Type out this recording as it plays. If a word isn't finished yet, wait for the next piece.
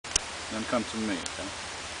Then come to me, okay?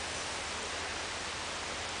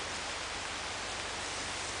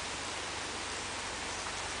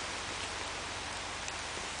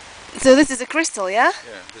 So this is a crystal, yeah?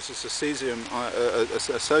 Yeah, this is a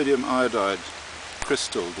sodium iodide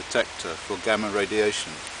crystal detector for gamma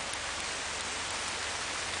radiation.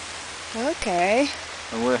 Okay.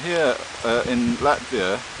 And we're here in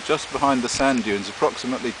Latvia, just behind the sand dunes,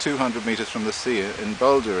 approximately 200 meters from the sea in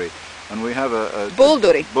Baltic. And we have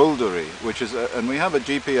Bulduri, which is, and we have a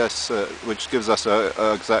GPS which gives us our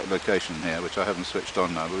exact location here, which I haven't switched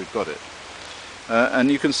on now, but we've got it.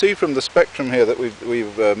 And you can see from the spectrum here that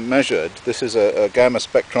we've measured. This is a gamma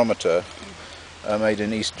spectrometer made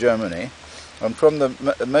in East Germany. And from the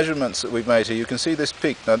measurements that we've made here, you can see this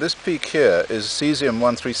peak. Now this peak here is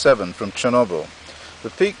cesium-137 from Chernobyl. The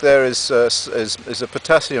peak there is a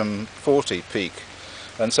potassium-40 peak.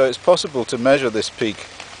 And so it's possible to measure this peak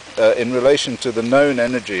in relation to the known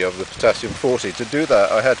energy of the potassium-40. To do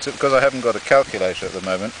that, I had to, because I haven't got a calculator at the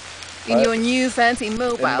moment. In your new fancy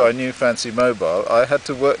mobile. In my new fancy mobile, I had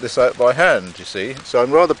to work this out by hand, you see. So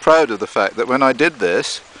I'm rather proud of the fact that when I did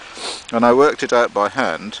this, and I worked it out by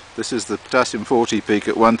hand, this is the potassium-40 peak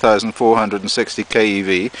at 1460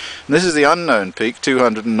 keV, and this is the unknown peak,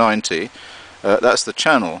 290, that's the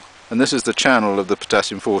channel. And this is the channel of the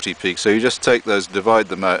potassium-40 peak. So you just take those, divide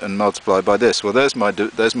them out and multiply by this. Well, there's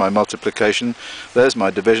my multiplication, there's my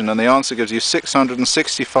division, and the answer gives you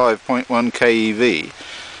 665.1 keV.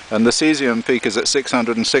 And the cesium peak is at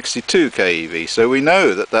 662 keV. So we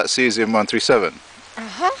know that that's cesium-137.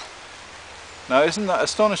 Now isn't that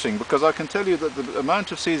astonishing? Because I can tell you that the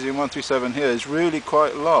amount of cesium-137 here is really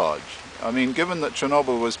quite large. I mean, given that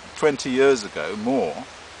Chernobyl was 20 years ago, more,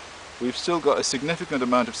 we've still got a significant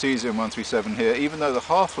amount of cesium-137 here, even though the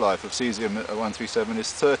half-life of cesium-137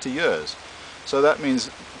 is 30 years. So that means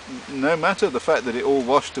no matter the fact that it all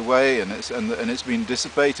washed away and it's been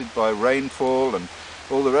dissipated by rainfall and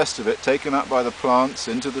all the rest of it, taken up by the plants,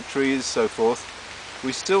 into the trees, so forth,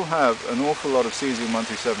 we still have an awful lot of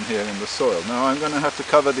cesium-137 here in the soil. Now I'm going to have to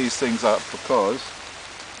cover these things up because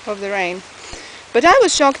of the rain. But I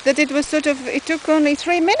was shocked that it was it took only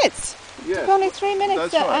 3 minutes. Yes, it took only 3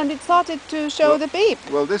 minutes, right. And it started to show the beep.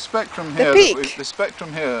 Well, this spectrum here, the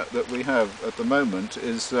spectrum here that we have at the moment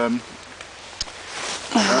is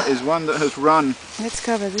one that has run. Let's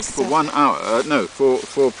cover this for 1 hour. No,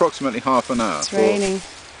 for approximately half an hour. It's raining.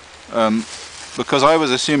 Because I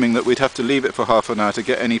was assuming that we'd have to leave it for half an hour to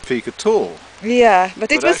get any peak at all. Yeah, but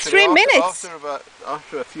it was actually 3 minutes.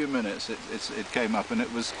 After a few minutes, it came up and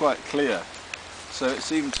it was quite clear. So it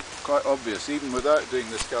seemed quite obvious, even without doing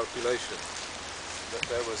this calculation, that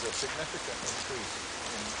there was a significant increase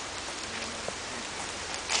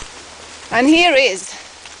in And here is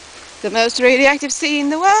the most radioactive sea in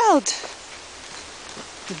the world,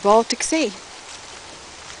 the Baltic Sea,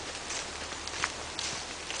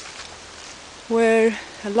 where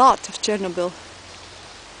a lot of Chernobyl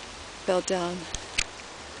fell down.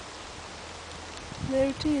 There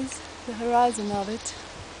it is, the horizon of it.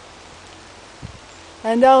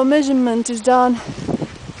 And our measurement is done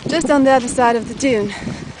just on the other side of the dune.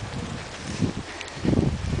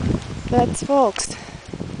 That's folks.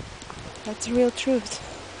 That's real truth.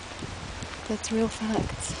 That's real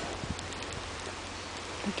facts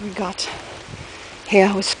that we got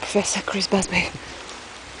here with Professor Busby.